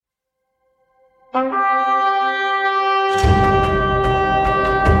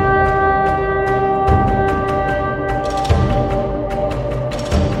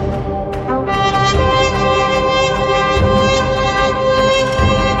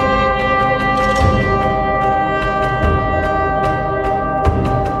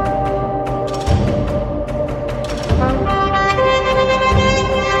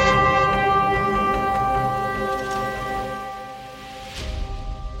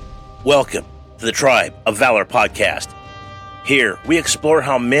Welcome to the Tribe of Valor podcast. Here, we explore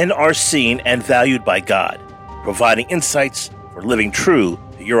how men are seen and valued by God, providing insights for living true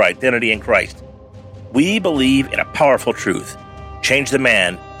to your identity in Christ. We believe in a powerful truth. Change the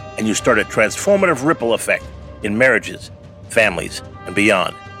man, and you start a transformative ripple effect in marriages, families, and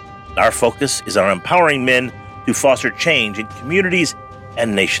beyond. Our focus is on empowering men to foster change in communities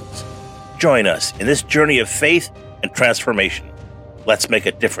and nations. Join us in this journey of faith and transformation. Let's make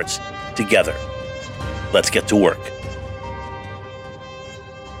a difference together. Let's get to work.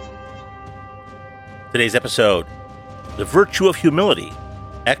 Today's episode, the virtue of humility,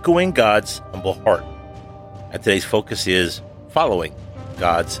 echoing God's humble heart. And today's focus is following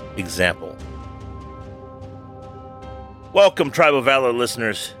God's example. Welcome, Tribe of Valor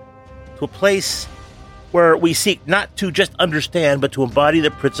listeners, to a place where we seek not to just understand, but to embody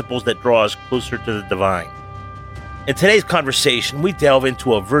the principles that draw us closer to the divine. In today's conversation, we delve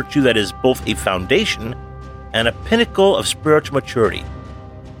into a virtue that is both a foundation and a pinnacle of spiritual maturity: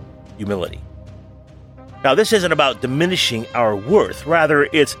 humility. Now, this isn't about diminishing our worth. Rather,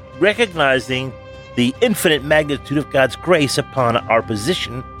 it's recognizing the infinite magnitude of God's grace upon our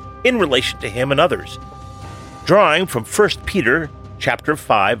position in relation to Him and others. Drawing from 1 Peter chapter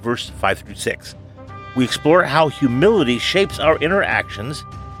 5, verse 5 through 6, we explore how humility shapes our interactions,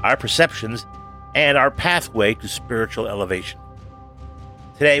 our perceptions, and our pathway to spiritual elevation.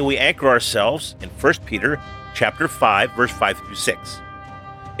 Today, we anchor ourselves in 1 Peter chapter 5, verse 5 through 6.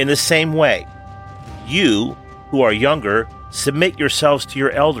 In the same way, you who are younger, submit yourselves to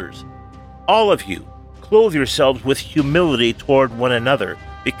your elders. All of you, clothe yourselves with humility toward one another,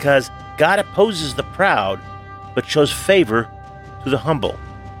 because God opposes the proud, but shows favor to the humble.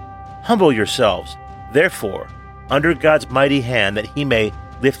 Humble yourselves, therefore, under God's mighty hand, that He may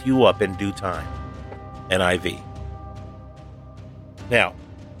lift you up in due time. NIV. Now,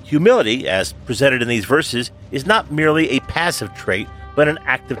 humility, as presented in these verses, is not merely a passive trait, but an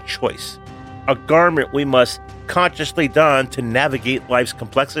active choice. A garment we must consciously don to navigate life's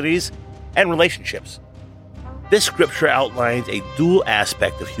complexities and relationships. This scripture outlines a dual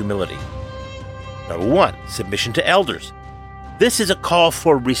aspect of humility. Number one, submission to elders. This is a call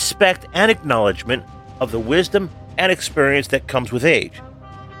for respect and acknowledgement of the wisdom and experience that comes with age.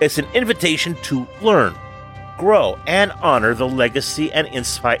 It's an invitation to learn, grow, and honor the legacy and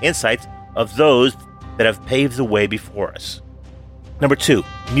insights of those that have paved the way before us. Number two,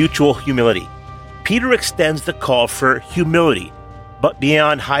 mutual humility. Peter extends the call for humility, but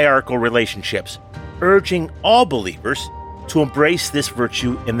beyond hierarchical relationships, urging all believers to embrace this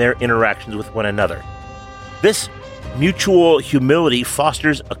virtue in their interactions with one another. This mutual humility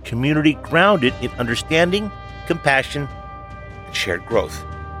fosters a community grounded in understanding, compassion, and shared growth.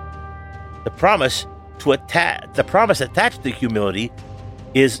 The promise attached to humility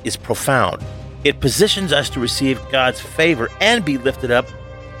is profound. It positions us to receive God's favor and be lifted up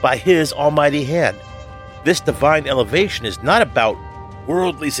by His almighty hand. This divine elevation is not about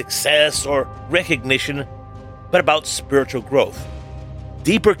worldly success or recognition, but about spiritual growth,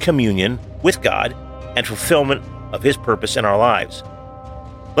 deeper communion with God, and fulfillment of His purpose in our lives.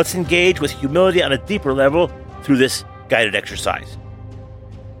 Let's engage with humility on a deeper level through this guided exercise.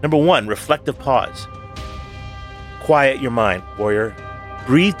 Number one, reflective pause. Quiet your mind, warrior.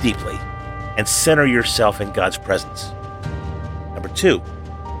 Breathe deeply and center yourself in God's presence. Number two,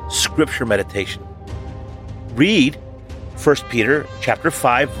 scripture meditation. Read 1 Peter chapter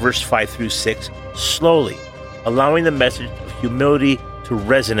 5, verse 5 through 6 slowly, allowing the message of humility to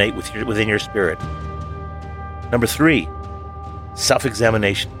resonate within your spirit. Number three,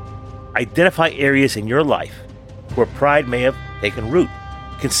 self-examination. Identify areas in your life where pride may have taken root.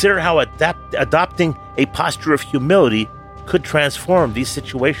 Consider how adopting a posture of humility could transform these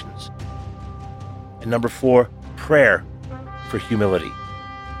situations. And number four, prayer for humility.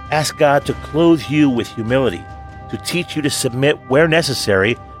 Ask God to clothe you with humility, to teach you to submit where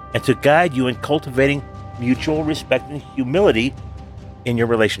necessary, and to guide you in cultivating mutual respect and humility in your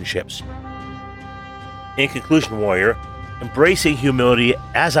relationships. In conclusion, warrior, embracing humility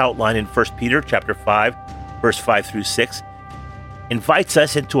as outlined in 1 Peter chapter 5, verse 5 through 6, invites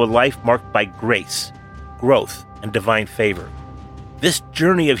us into a life marked by grace, growth, and divine favor. This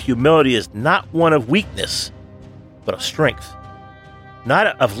journey of humility is not one of weakness, but of strength. Not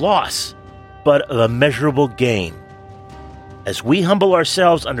of loss, but of immeasurable gain. As we humble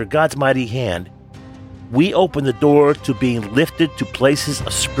ourselves under God's mighty hand, we open the door to being lifted to places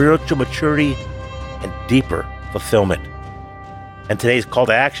of spiritual maturity and deeper fulfillment. And today's call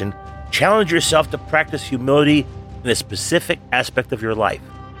to action, challenge yourself to practice humility in a specific aspect of your life,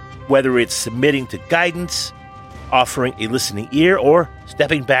 whether it's submitting to guidance, offering a listening ear, or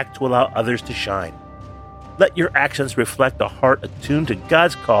stepping back to allow others to shine. Let your actions reflect a heart attuned to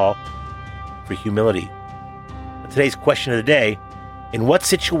God's call for humility. And today's question of the day: in what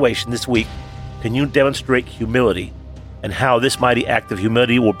situation this week can you demonstrate humility, and how this mighty act of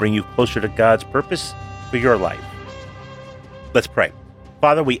humility will bring you closer to God's purpose for your life? Let's pray.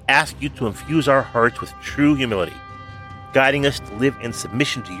 Father, we ask you to infuse our hearts with true humility, guiding us to live in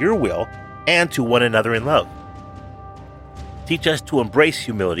submission to your will and to one another in love. Teach us to embrace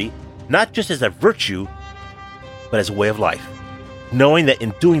humility, not just as a virtue, but as a way of life, knowing that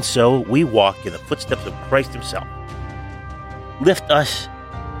in doing so, we walk in the footsteps of Christ himself. Lift us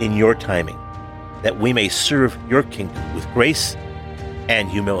in your timing, that we may serve your kingdom with grace and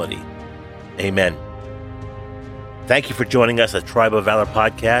humility. Amen. Thank you for joining us at Tribe of Valor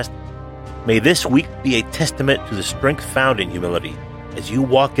podcast. May this week be a testament to the strength found in humility as you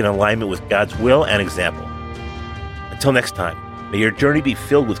walk in alignment with God's will and example. Until next time, may your journey be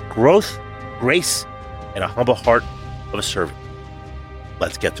filled with growth, grace, and a humble heart of a servant.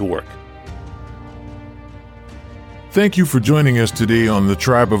 Let's get to work. Thank you for joining us today on the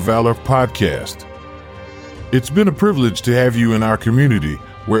Tribe of Valor podcast. It's been a privilege to have you in our community,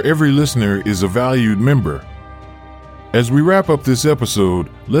 where every listener is a valued member. As we wrap up this episode,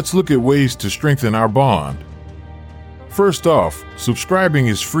 let's look at ways to strengthen our bond. First off, subscribing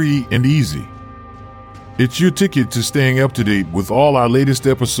is free and easy. It's your ticket to staying up to date with all our latest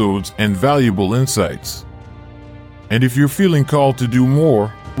episodes and valuable insights. And if you're feeling called to do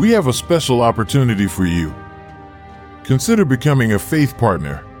more, we have a special opportunity for you. Consider becoming a faith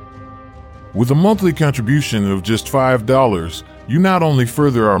partner. With a monthly contribution of just $5, you not only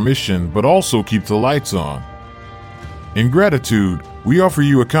further our mission, but also keep the lights on. In gratitude, we offer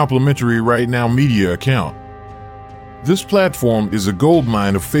you a complimentary Right Now Media account. This platform is a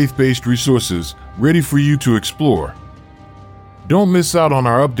goldmine of faith-based resources ready for you to explore. Don't miss out on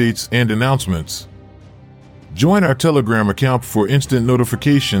our updates and announcements. Join our Telegram account for instant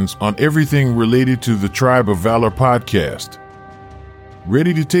notifications on everything related to the Tribe of Valor podcast.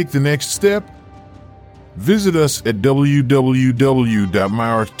 Ready to take the next step? Visit us at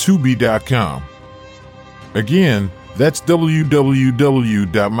www.myr2b.com. Again, that's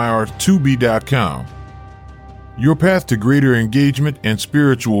www.myr2b.com. Your path to greater engagement and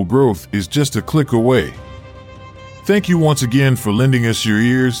spiritual growth is just a click away. Thank you once again for lending us your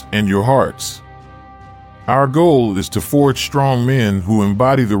ears and your hearts. Our goal is to forge strong men who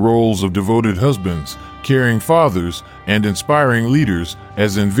embody the roles of devoted husbands, caring fathers, and inspiring leaders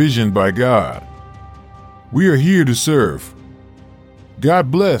as envisioned by God. We are here to serve.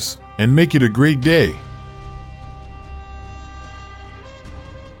 God bless, and make it a great day.